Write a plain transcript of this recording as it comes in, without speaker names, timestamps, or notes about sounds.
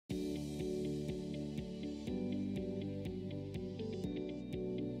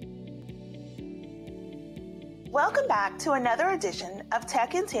Welcome back to another edition of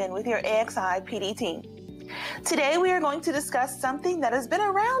Tech in 10 with your AXI PD team. Today we are going to discuss something that has been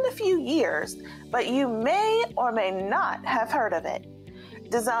around a few years, but you may or may not have heard of it.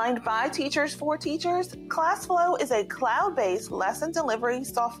 Designed by teachers for teachers, Classflow is a cloud-based lesson delivery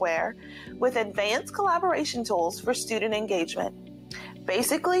software with advanced collaboration tools for student engagement.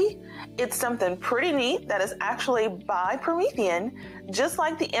 Basically, it's something pretty neat that is actually by Promethean, just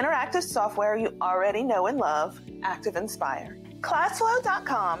like the interactive software you already know and love, ActiveInspire.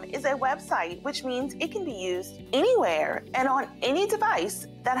 Classflow.com is a website, which means it can be used anywhere and on any device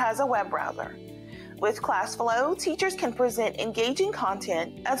that has a web browser. With Classflow, teachers can present engaging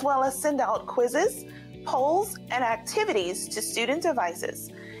content as well as send out quizzes, polls, and activities to student devices,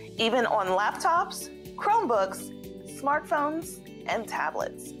 even on laptops, Chromebooks, smartphones, and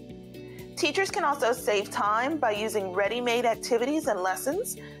tablets. Teachers can also save time by using ready-made activities and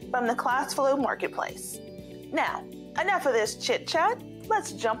lessons from the Classflow marketplace. Now, enough of this chit-chat,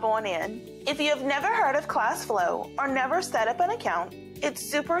 let's jump on in. If you have never heard of Classflow or never set up an account, it's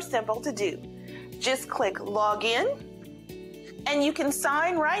super simple to do. Just click Login, and you can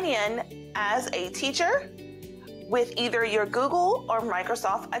sign right in as a teacher with either your Google or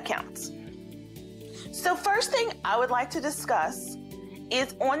Microsoft accounts. So first thing I would like to discuss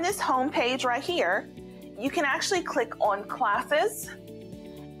is on this home page right here, you can actually click on Classes,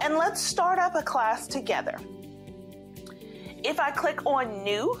 and let's start up a class together. If I click on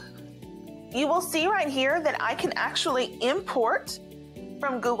New, you will see right here that I can actually import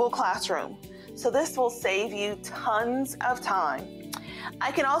from Google Classroom. So this will save you tons of time.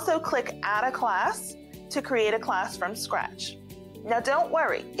 I can also click Add a Class to create a class from scratch. Now don't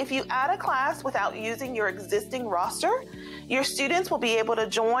worry, if you add a class without using your existing roster, your students will be able to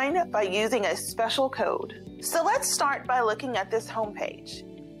join by using a special code. So let's start by looking at this homepage.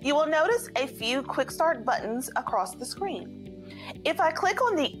 You will notice a few quick start buttons across the screen. If I click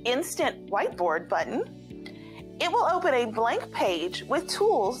on the Instant Whiteboard button, it will open a blank page with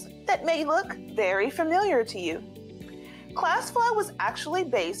tools that may look very familiar to you. Classflow was actually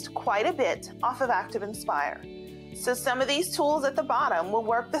based quite a bit off of ActiveInspire, so some of these tools at the bottom will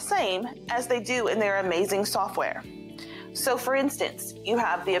work the same as they do in their amazing software. So for instance, you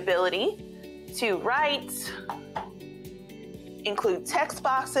have the ability to write, include text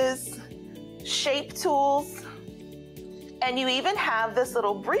boxes, shape tools, and you even have this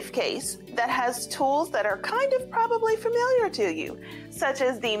little briefcase that has tools that are kind of probably familiar to you, such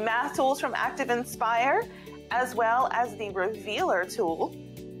as the math tools from ActiveInspire, as well as the Revealer tool.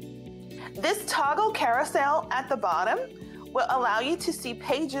 This toggle carousel at the bottom will allow you to see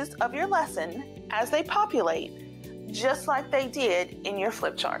pages of your lesson as they populate, just like they did in your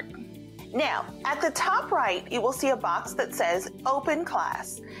flip chart. Now, at the top right, you will see a box that says Open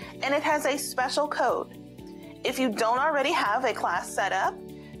Class, and it has a special code. If you don't already have a class set up,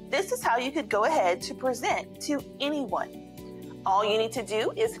 this is how you could go ahead to present to anyone. All you need to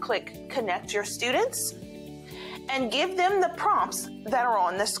do is click Connect Your Students and give them the prompts that are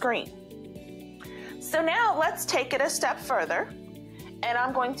on the screen. So now let's take it a step further, and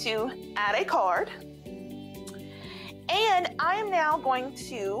I'm going to add a card, and I am now going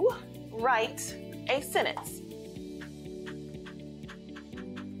to write a sentence.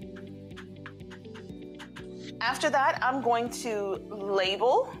 After that, I'm going to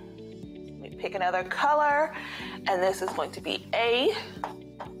label. Let me pick another color, and this is going to be A,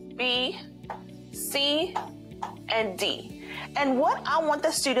 B, C, and D. And what I want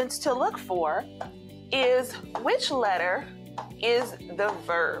the students to look for is which letter is the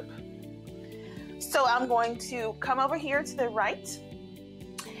verb. So I'm going to come over here to the right,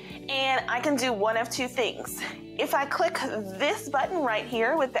 and I can do one of two things. If I click this button right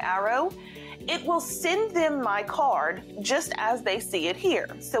here with the arrow, it will send them my card just as they see it here,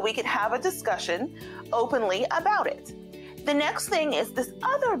 so we can have a discussion openly about it. The next thing is this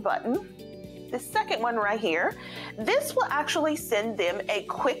other button, the second one right here. This will actually send them a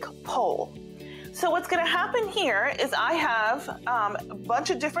quick poll. So what's going to happen here is I have a bunch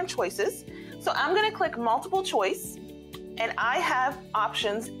of different choices. So I'm going to click multiple choice, and I have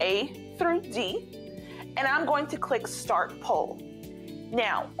options A through D, and I'm going to click Start Poll.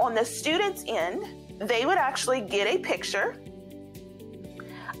 Now, on the student's end, they would actually get a picture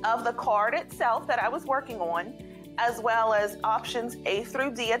of the card itself that I was working on, as well as options A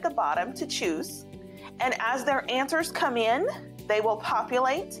through D at the bottom to choose. And as their answers come in, they will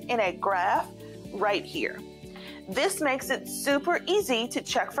populate in a graph right here. This makes it super easy to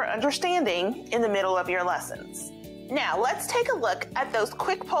check for understanding in the middle of your lessons. Now, let's take a look at those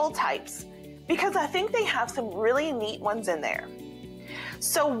quick poll types, because I think they have some really neat ones in there.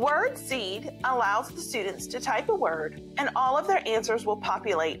 So Word Seed allows the students to type a word and all of their answers will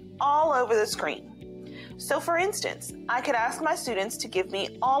populate all over the screen. So for instance, I could ask my students to give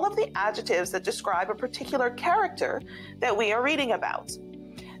me all of the adjectives that describe a particular character that we are reading about.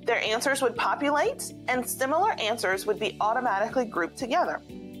 Their answers would populate and similar answers would be automatically grouped together.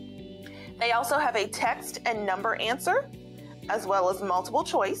 They also have a text and number answer, as well as multiple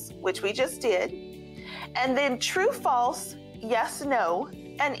choice, which we just did, and then true, false, yes, no,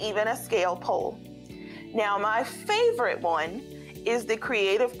 and even a scale poll. Now, my favorite one is the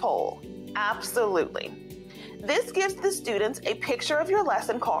creative poll. Absolutely. This gives the students a picture of your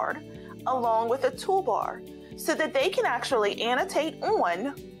lesson card along with a toolbar so that they can actually annotate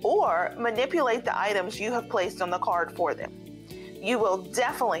on or manipulate the items you have placed on the card for them. You will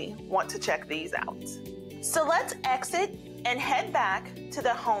definitely want to check these out. So let's exit and head back to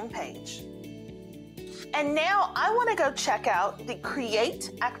the home page. And now I want to go check out the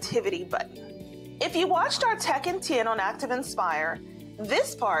Create Activity button. If you watched our Tech in 10 on Active Inspire,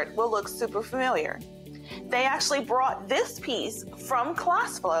 this part will look super familiar. They actually brought this piece from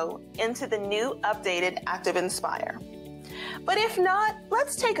Classflow into the new updated Active Inspire. But if not,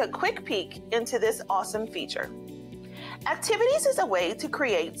 let's take a quick peek into this awesome feature. Activities is a way to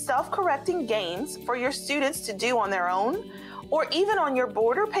create self-correcting games for your students to do on their own or even on your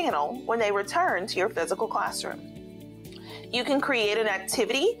board or panel when they return to your physical classroom. You can create an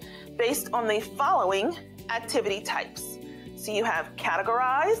activity based on the following activity types. So you have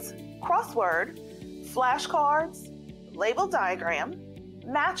categorize, crossword, flashcards, label diagram,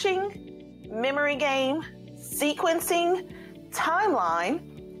 matching, memory game, sequencing, timeline,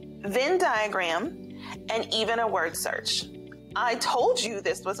 Venn diagram, and even a word search. I told you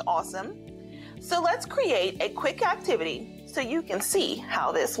this was awesome. So let's create a quick activity so you can see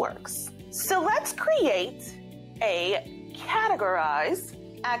how this works. So let's create a categorize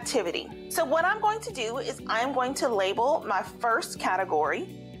activity. So what I'm going to do is I'm going to label my first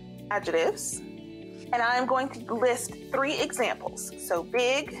category, adjectives, and I'm going to list 3 examples. So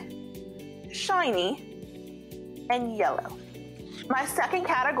big, shiny, and yellow. My second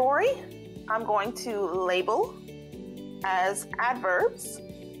category, I'm going to label as adverbs,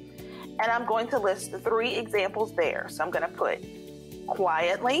 and I'm going to list the 3 examples there. So I'm going to put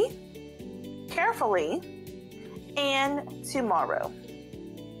quietly, carefully, and tomorrow.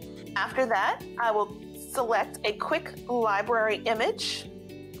 After that, I will select a quick library image.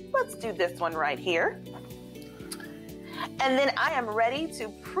 Let's do this one right here. And then I am ready to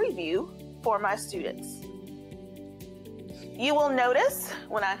preview for my students. You will notice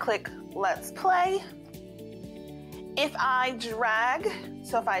when I click Let's Play, if I drag,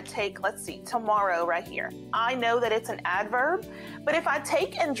 so if I take, let's see, tomorrow right here, I know that it's an adverb, but if I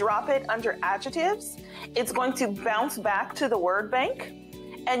take and drop it under adjectives, it's going to bounce back to the word bank.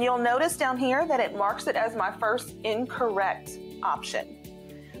 And you'll notice down here that it marks it as my first incorrect option.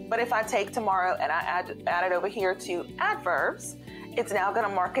 But if I take tomorrow and I add it over here to adverbs, it's now going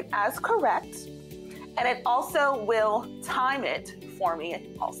to mark it as correct. And it also will time it for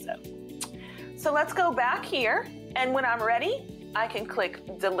me also. So let's go back here. And when I'm ready, I can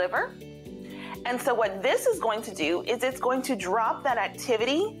click deliver. And so what this is going to do is it's going to drop that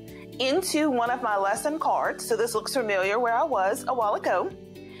activity into one of my lesson cards. So this looks familiar where I was a while ago.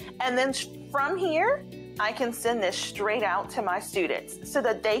 And then from here, I can send this straight out to my students so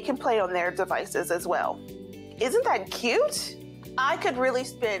that they can play on their devices as well. Isn't that cute? I could really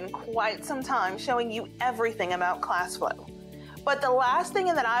spend quite some time showing you everything about Classflow. But the last thing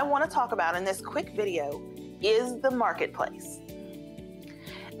that I want to talk about in this quick video is the marketplace.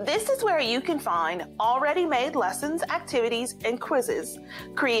 This is where you can find already made lessons, activities, and quizzes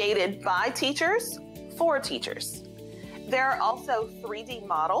created by teachers for teachers. There are also 3D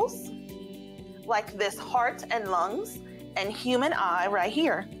models like this heart and lungs and human eye right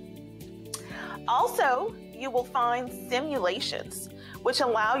here. Also, you will find simulations which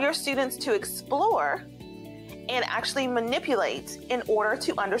allow your students to explore and actually manipulate in order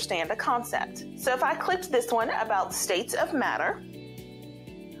to understand a concept. So if I clicked this one about states of matter,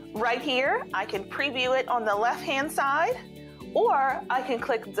 right here, I can preview it on the left-hand side, or I can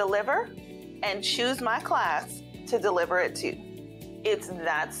click deliver and choose my class to deliver it to. It's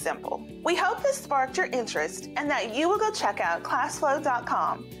that simple. We hope this sparked your interest and that you will go check out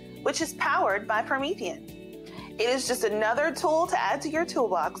classflow.com, which is powered by Promethean. It is just another tool to add to your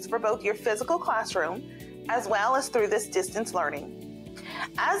toolbox for both your physical classroom as well as through this distance learning.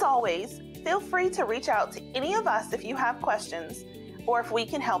 As always, feel free to reach out to any of us if you have questions or if we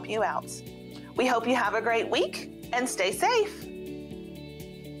can help you out. We hope you have a great week and stay safe.